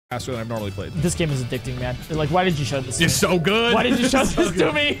faster than I've normally played. This game is addicting, man. Like, why did you show this to me? It's so good. Why did you show this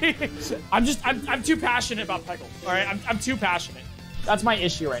to me? I'm too passionate about Peggle. All right, I'm too passionate. That's my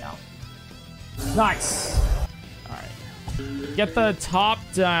issue right now. Nice. All right. Get the top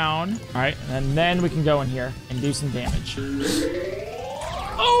down. All right, and then we can go in here and do some damage.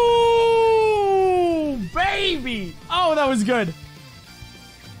 Oh, baby. Oh, that was good.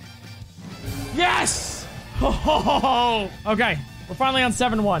 Yes. Oh, okay. We're finally on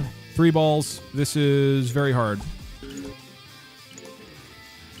 7-1. 3 balls. This is very hard.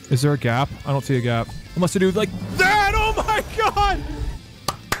 Is there a gap? I don't see a gap. Unless I do like that. Oh my god.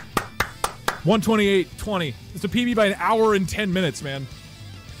 128-20. It's a PB by an hour and 10 minutes, man.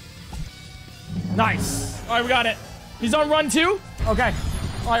 Nice. All right, we got it. He's on run 2. Okay.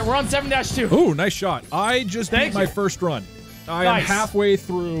 All right, we're on 7-2. Ooh, nice shot. I just beat my first run. I am halfway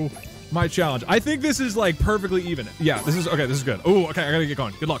through my challenge. I think this is like perfectly even. Yeah, this is okay. This is good. Ooh, okay. I gotta get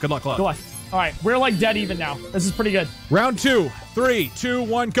going. Good luck. Good luck. Good luck. Good luck. All right, we're like dead even now. This is pretty good. Round 2, 3, 2,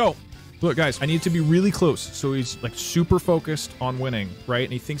 1, go. Look, guys, I need to be really close. So he's like super focused on winning, right?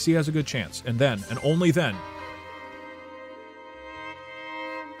 And he thinks he has a good chance. And then, and only then,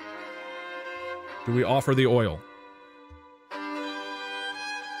 do we offer the oil.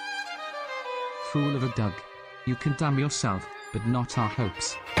 Fool of a Doug. You can damn yourself, but not our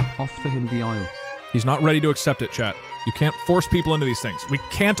hopes. Offer him the oil. He's not ready to accept it, chat. You can't force people into these things. We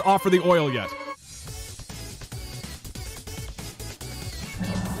can't offer the oil yet.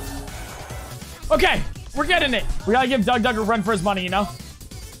 Okay, we're getting it. We gotta give Doug a run for his money, you know?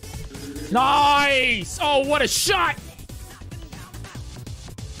 Nice! Oh, what a shot!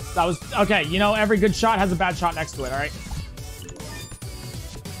 That was, okay, you know, every good shot has a bad shot next to it, all right?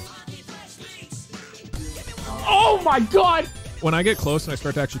 Oh my god! When I get close and I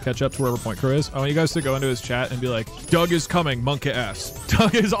start to actually catch up to wherever Point Crow is, I want you guys to go into his chat and be like, Doug is coming, Monka S.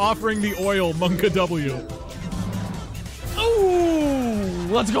 Doug is offering the oil, Monka W.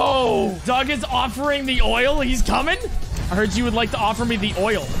 Ooh, let's go. Doug is offering the oil. He's coming. I heard you would like to offer me the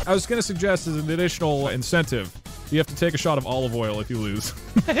oil. I was going to suggest as an additional incentive, you have to take a shot of olive oil if you lose.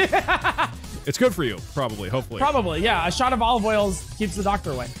 It's good for you, probably, hopefully. Probably, yeah. A shot of olive oil keeps the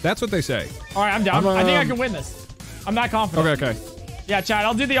doctor away. That's what they say. All right, I'm down. I think I can win this. I'm that confident. Okay. Yeah, Chad,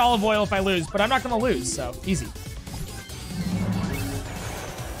 I'll do the olive oil if I lose, but I'm not going to lose, so easy.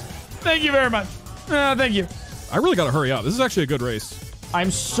 Thank you very much. Thank you. I really got to hurry up. This is actually a good race.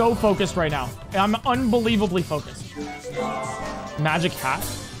 I'm so focused right now. I'm unbelievably focused. Magic hat?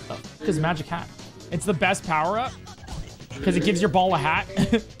 Oh, because magic hat. It's the best power-up because it gives your ball a hat.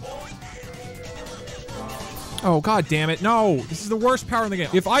 Oh, god damn it. No, this is the worst power in the game.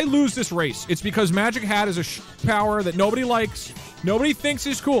 If I lose this race, it's because Magic Hat is a power that nobody likes. Nobody thinks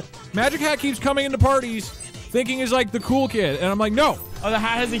is cool. Magic Hat keeps coming into parties thinking is like the cool kid. And I'm like, no. Oh, the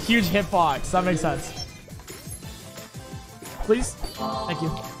hat has a huge hitbox. That makes sense. Please? Thank you.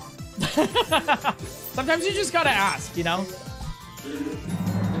 Sometimes you just gotta ask, you know?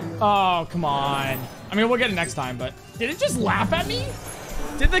 Oh, come on. I mean, we'll get it next time, but... Did it just laugh at me?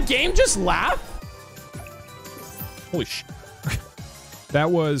 Did the game just laugh? Holy sh... That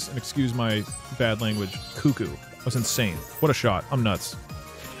was, and excuse my bad language, cuckoo. That was insane. What a shot. I'm nuts.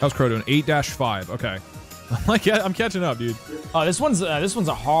 How's Crow doing? 8-5. Okay. I'm catching up, dude. Oh, this one's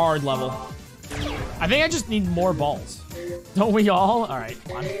a hard level. I think I just need more balls. Don't we all? All right,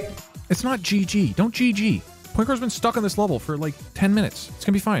 come on. It's not GG. Don't GG. Point Crow's been stuck on this level for like 10 minutes. It's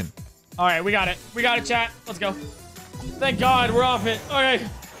gonna be fine. All right, we got it. We got it, chat. Let's go. Thank God we're off it. Okay.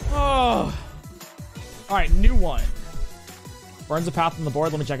 Oh. All right, new one. Burns a path on the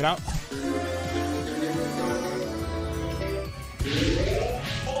board. Let me check it out.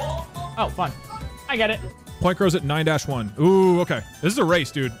 Oh, fun. I get it. Point Crow's at 9-1. Ooh, okay. This is a race,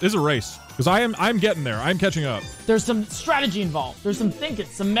 dude. This is a race. Because I'm getting there. I'm catching up. There's some strategy involved. There's some thinking,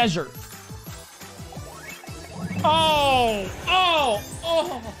 some measure. Oh,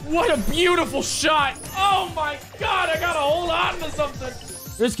 what a beautiful shot. Oh my God, I gotta hold on to something.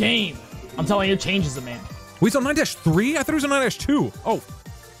 This game, I'm telling you, changes a man. Wait, it's on 9-3? I thought it was on 9-2. Oh,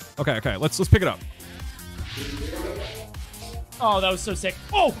 okay. Let's pick it up. Oh, that was so sick.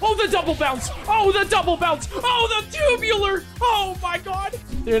 Oh, the double bounce. Oh, the double bounce. Oh, the tubular. Oh my God.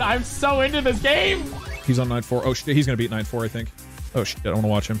 Dude, I'm so into this game. He's on 9-4. Oh shit, he's gonna beat 9-4, I think. Oh shit, I wanna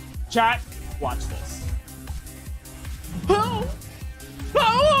watch him. Chat, watch this. Oh!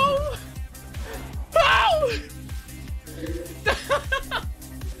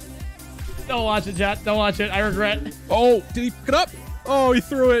 Don't watch it, chat. Don't watch it. I regret. Oh, did he pick it up? Oh, he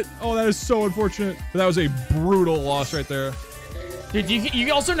threw it. Oh, that is so unfortunate. But that was a brutal loss right there. Dude,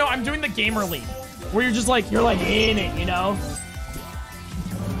 you also know I'm doing the gamer lead, where you're like in it, you know?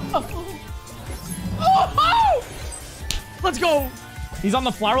 Oh! Let's go. He's on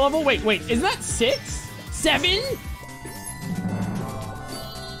the flower level. Wait. Isn't that 6? 7?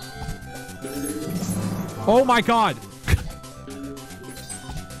 Oh my god.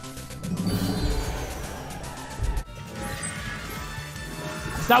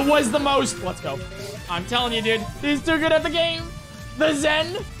 That was the most. Let's go. I'm telling you, dude. He's too good at the game. The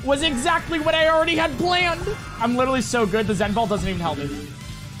Zen was exactly what I already had planned. I'm literally so good. The Zen ball doesn't even help me.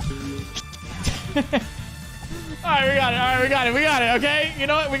 All right, we got it. All right, we got it. We got it. Okay. You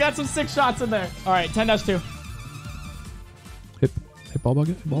know what? We got some 6 shots in there. All right, 10-2. Hit ball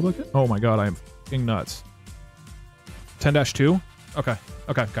bucket. Hit ball bucket. Oh my god, I am fucking nuts. 10-2. Okay.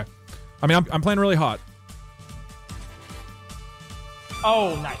 I mean, I'm playing really hot.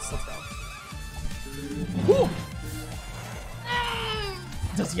 Oh, nice. Let's go. Whew.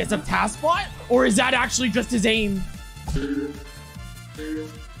 Does he get some task bot? Or is that actually just his aim?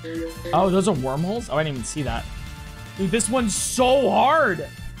 Oh, those are wormholes? Oh, I didn't even see that. Dude, this one's so hard.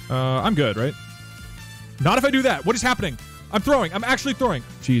 I'm good, right? Not if I do that. What is happening? I'm throwing. I'm actually throwing.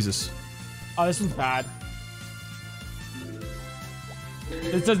 Jesus. Oh, this one's bad.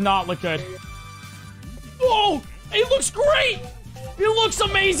 This does not look good. Whoa! It looks great! It looks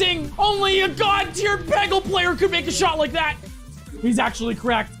amazing! Only a god-tier Peggle player could make a shot like that! He's actually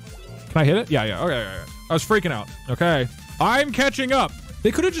correct. Can I hit it? Yeah. Okay. I was freaking out. Okay. I'm catching up.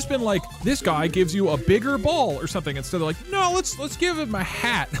 They could have just been like, this guy gives you a bigger ball or something instead of like, no, let's give him a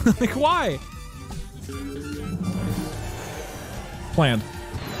hat. Like, why? Planned.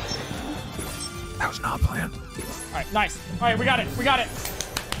 That was not planned. All right, nice. All right, we got it.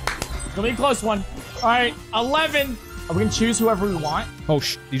 It's gonna be a close one. All right, 11. Are we gonna choose whoever we want? Oh,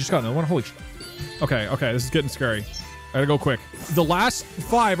 you just got another one? Holy sh. Okay, this is getting scary. I gotta go quick. The last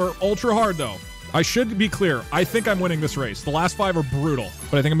 5 are ultra hard, though. I should be clear. I think I'm winning this race. The last 5 are brutal,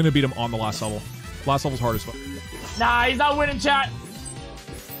 but I think I'm gonna beat him on the last level. Last level's hard as fuck. Nah, he's not winning, chat.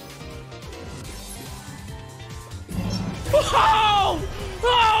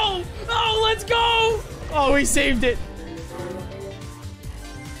 Oh, let's go. Oh, he saved it.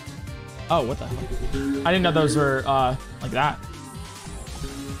 Oh, what the hell? I didn't know those were, like that.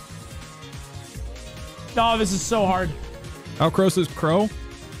 Oh, this is so hard. How close is Crow?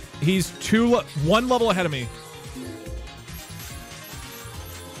 He's 1 level ahead of me.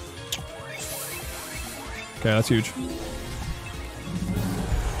 Okay, that's huge.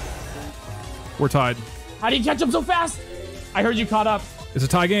 We're tied. How do you catch up so fast? I heard you caught up. It's a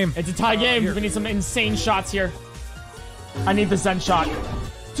tie game. It's a tie game. We need some insane shots here. I need the Zen shot.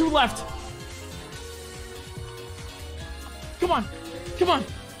 2 left. Come on.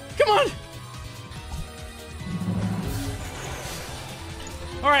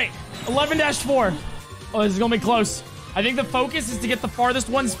 All right, 11-4. Oh, this is gonna be close. I think the focus is to get the farthest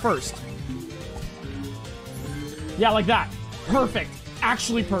ones first. Yeah, like that. Perfect.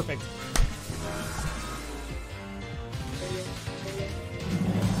 Actually perfect.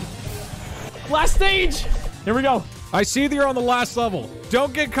 Last stage. Here we go. I see that you're on the last level.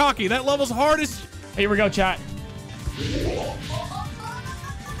 Don't get cocky. That level's hardest. Here we go, chat.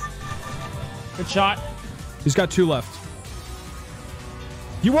 Good shot. He's got 2 left.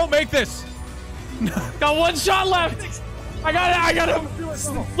 You won't make this. Got 1 shot left. I gotta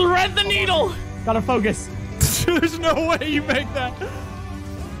thread the needle. Gotta focus. There's no way you make that.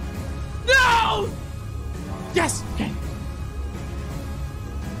 No! Yes. Okay.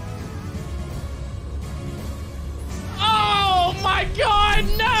 Oh my god,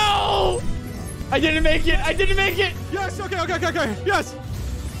 no! I didn't make it. Yes, okay. Yes.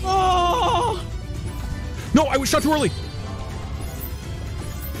 Oh! No, I was shot too early.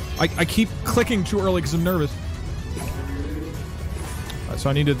 I keep clicking too early because I'm nervous. All right, so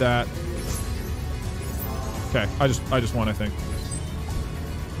I needed that. Okay, I just won, I think.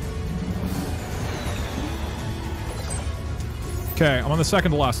 Okay, I'm on the second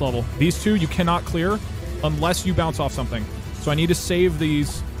to last level. These 2 you cannot clear unless you bounce off something. So I need to save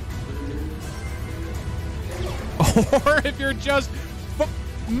these. Or if you're just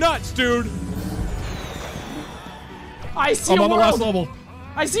nuts, dude. I see I'm a on the world. last level.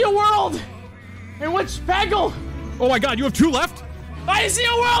 I see a world in which Peggle. Oh my god, you have 2 left? I see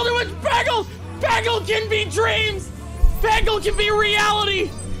a world in which Peggle can be dreams. Peggle can be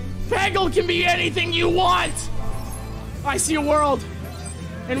reality. Peggle can be anything you want. I see a world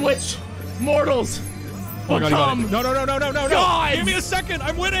in which mortals will come. No. Gods. Give me a second.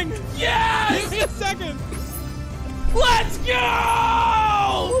 I'm winning. Yes. Give me a second. Let's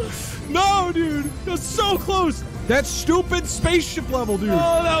go. No, dude. That's so close. That stupid spaceship level, dude.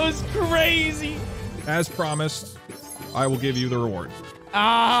 Oh, that was crazy. As promised, I will give you the reward.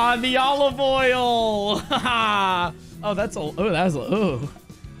 Ah, the olive oil. Oh, that's a. Oh, that's a. Oh,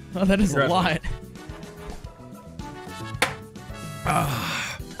 that is a lot.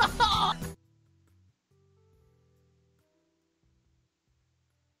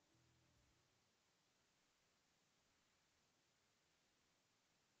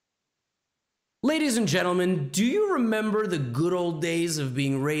 Ladies and gentlemen, do you remember the good old days of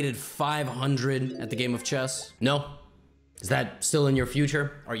being rated 500 at the game of chess? No? Is that still in your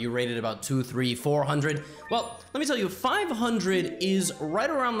future? Are you rated about 200, 300, 400? Well, let me tell you, 500 is right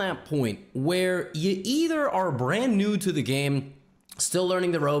around that point where you either are brand new to the game, still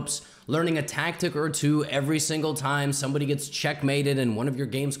learning the ropes, learning a tactic or two every single time somebody gets checkmated and one of your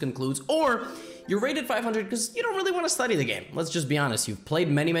games concludes, or you're rated 500 because you don't really want to study the game. Let's just be honest. You've played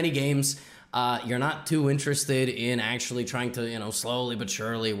many, many games. You're not too interested in actually trying to, you know, slowly but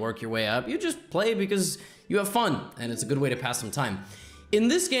surely work your way up. You just play because you have fun, and it's a good way to pass some time. In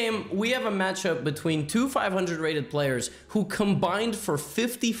this game, we have a matchup between two 500 rated players who combined for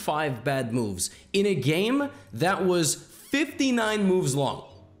 55 bad moves in a game that was 59 moves long.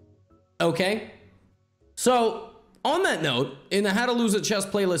 Okay? So, on that note, in the How to Lose at Chess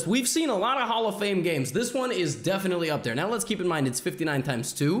playlist, we've seen a lot of Hall of Fame games. This one is definitely up there. Now, let's keep in mind it's 59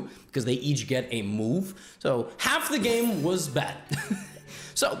 times 2, because they each get a move. So, half the game was bad.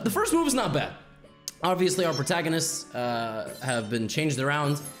 So, the first move is not bad. Obviously, our protagonists have been changed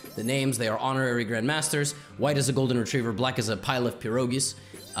around. The names, they are honorary grandmasters. White is a golden retriever, black is a pile of pierogis,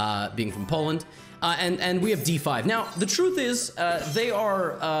 being from Poland. And we have D5. Now, the truth is, they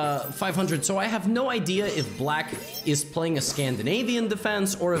are 500, so I have no idea if black is playing a Scandinavian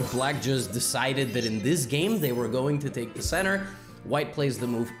defense or if black just decided that in this game they were going to take the center. White plays the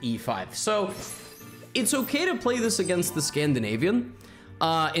move E5. So, it's okay to play this against the Scandinavian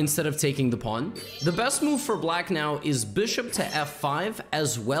instead of taking the pawn. The best move for black now is bishop to F5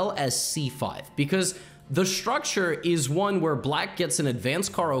 as well as C5, because the structure is one where black gets an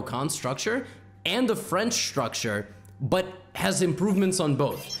advanced Caro-Kann structure and a French structure, but has improvements on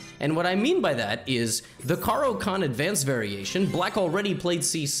both. And what I mean by that is the Caro-Kann advanced variation, black already played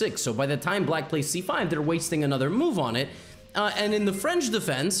C6, so by the time black plays C5, they're wasting another move on it. And in the French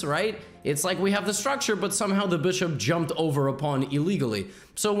defense, right, it's like we have the structure, but somehow the bishop jumped over a pawn illegally.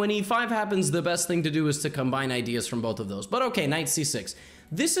 So when E5 happens, the best thing to do is to combine ideas from both of those. But okay, knight C6.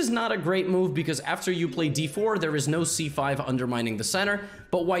 This is not a great move because after you play D4, there is no C5 undermining the center,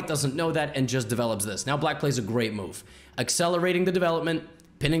 but white doesn't know that and just develops this. Now black plays a great move, accelerating the development,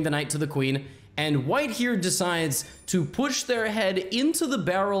 pinning the knight to the queen, and white here decides to push their head into the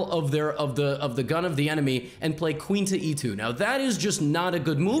barrel of the gun of the enemy and play queen to E2. Now that is just not a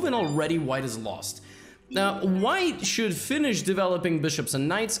good move, and already white is lost. Now, white should finish developing bishops and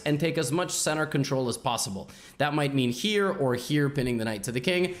knights and take as much center control as possible. That might mean here or here, pinning the knight to the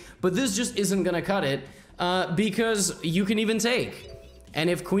king, but this just isn't gonna cut it because you can even take. And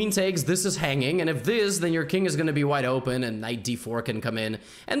if queen takes, this is hanging, and if this, then your king is gonna be wide open and knight d4 can come in.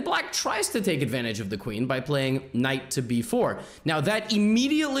 And black tries to take advantage of the queen by playing knight to b4. Now that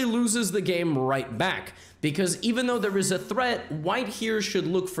immediately loses the game right back, because even though there is a threat, white here should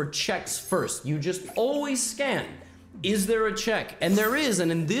look for checks first. You just always scan. Is there a check? And there is,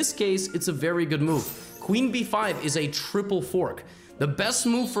 and in this case, it's a very good move. Queen b5 is a triple fork. The best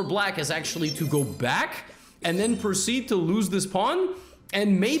move for black is actually to go back and then proceed to lose this pawn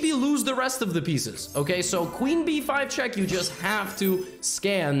and maybe lose the rest of the pieces. Okay, so queen b5 check, you just have to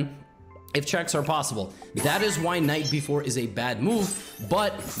scan if checks are possible. That is why knight b4 is a bad move,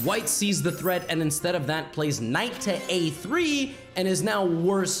 but white sees the threat and instead of that plays knight to a3 and is now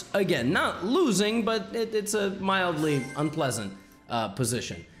worse again. Not losing, but it's a mildly unpleasant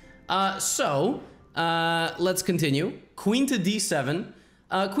position. Let's continue. Queen to d7.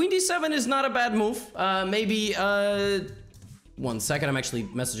 Queen d7 is not a bad move. Maybe, 1 second, I'm actually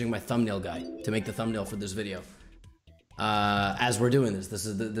messaging my thumbnail guy to make the thumbnail for this video. As we're doing this. This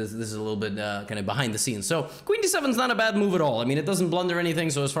is a little bit kind of behind the scenes. So queen d7 is not a bad move at all. I mean, it doesn't blunder anything,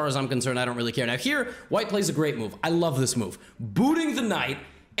 so as far as I'm concerned, I don't really care. Now here, white plays a great move. I love this move. Booting the knight.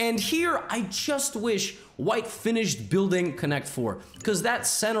 And here, I just wish white finished building Connect 4, because that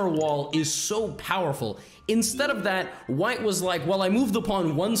center wall is so powerful. Instead of that, white was like, well, I moved the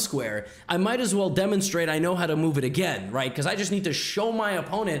pawn 1 square. I might as well demonstrate I know how to move it again, right? Because I just need to show my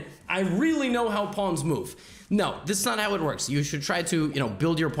opponent I really know how pawns move. No, this is not how it works. You should try to,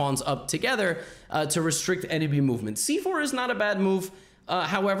 build your pawns up together to restrict enemy movement. C4 is not a bad move.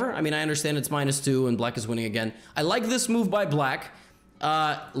 However, I mean, I understand it's -2 and black is winning again. I like this move by black.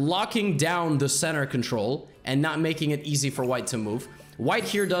 Locking down the center control and not making it easy for white to move. White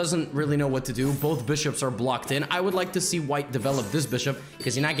here doesn't really know what to do. Both bishops are blocked in. I would like to see white develop this bishop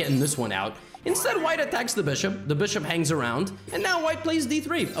because you're not getting this one out. Instead, white attacks the bishop hangs around, and now white plays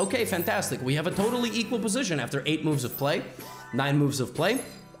d3. Okay, fantastic. We have a totally equal position after 8 moves of play, 9 moves of play.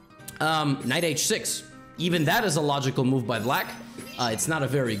 Knight h6. Even that is a logical move by black. It's not a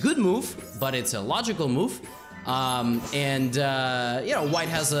very good move, but it's a logical move. You know, white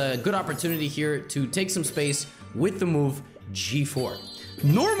has a good opportunity here to take some space with the move g4.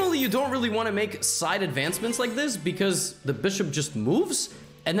 Normally, you don't really want to make side advancements like this because the bishop just moves.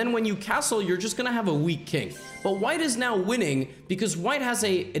 And then when you castle, you're just going to have a weak king. But white is now winning because white has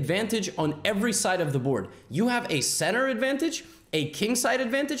an advantage on every side of the board. You have a center advantage, a king side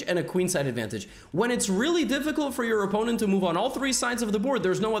advantage, and a queen side advantage. When it's really difficult for your opponent to move on all 3 sides of the board,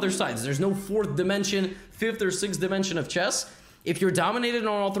 there's no other sides. There's no 4th dimension, 5th or 6th dimension of chess. If you're dominated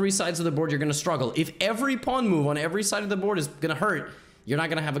on all 3 sides of the board, you're going to struggle. If every pawn move on every side of the board is going to hurt, you're not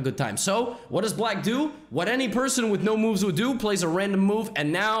going to have a good time. So, what does black do? What any person with no moves would do, plays a random move,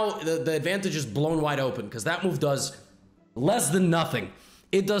 and now the advantage is blown wide open, because that move does less than nothing.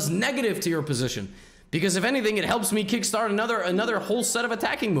 It does negative to your position, because if anything, it helps me kickstart another whole set of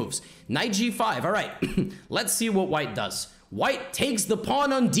attacking moves. Knight g5. All right, let's see what white does. White takes the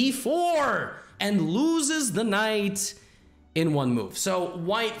pawn on d4 and loses the knight in 1 move. So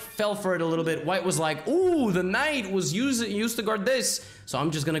white fell for it a little bit. White was like, ooh, the knight was used to guard this. So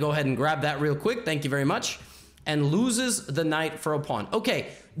I'm just going to go ahead and grab that real quick. Thank you very much. And loses the knight for a pawn. Okay,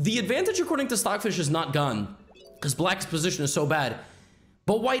 the advantage according to Stockfish is not gone because black's position is so bad.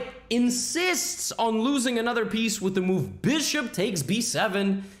 But white insists on losing another piece with the move bishop takes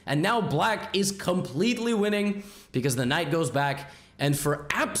b7. And now black is completely winning because the knight goes back. And for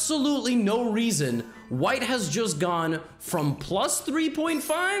absolutely no reason, white has just gone from plus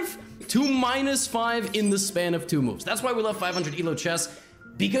 3.5 to minus 5 in the span of 2 moves. That's why we love 500 elo chess,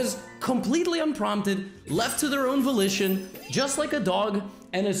 because completely unprompted, left to their own volition, just like a dog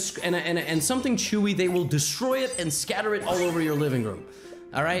and something chewy, they will destroy it and scatter it all over your living room.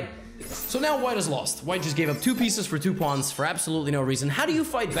 All right? So now white has lost. White just gave up 2 pieces for 2 pawns for absolutely no reason. How do you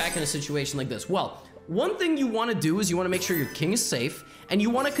fight back in a situation like this? Well, one thing you want to do is you want to make sure your king is safe, and you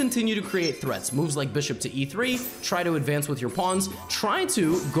want to continue to create threats. Moves like bishop to e3, try to advance with your pawns, try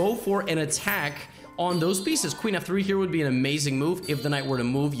to go for an attack on those pieces. Queen f3 here would be an amazing move. If the knight were to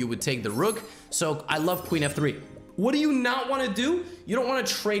move, you would take the rook. So I love queen f3. What do you not want to do? You don't want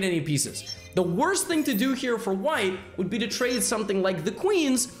to trade any pieces. The worst thing to do here for white would be to trade something like the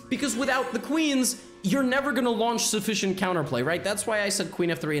queens, because without the queens, you're never going to launch sufficient counterplay, right? That's why I said queen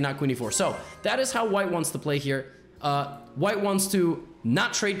f3 and not queen e4. So that is how white wants to play here. White wants to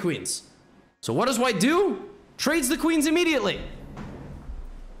not trade queens. So what does white do? Trades the queens immediately.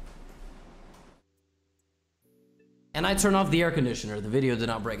 And I turn off the air conditioner. The video did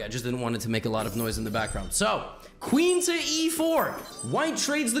not break. I just didn't want it to make a lot of noise in the background. So, queen to e4. White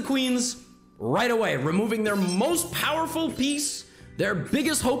trades the queens right away, removing their most powerful piece. Their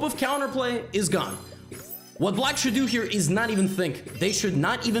biggest hope of counterplay is gone. What black should do here is not even think. They should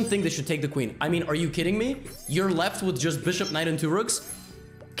not even think they should take the queen. I mean, are you kidding me? You're left with just bishop, knight, and 2 rooks.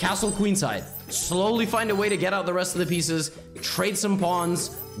 Castle queenside. Slowly find a way to get out the rest of the pieces, trade some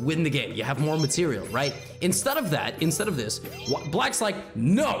pawns, win the game. You have more material, right? Instead of this, black's like,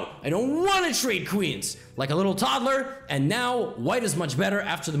 no, I don't want to trade queens. Like a little toddler, and now white is much better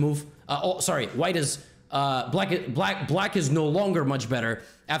after the move. White is, black is no longer much better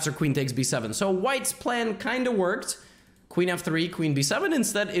after queen takes b7. So white's plan kind of worked. Queen f3, queen b7.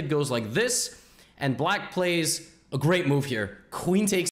 Instead, it goes like this, and black plays a great move here. Queen takes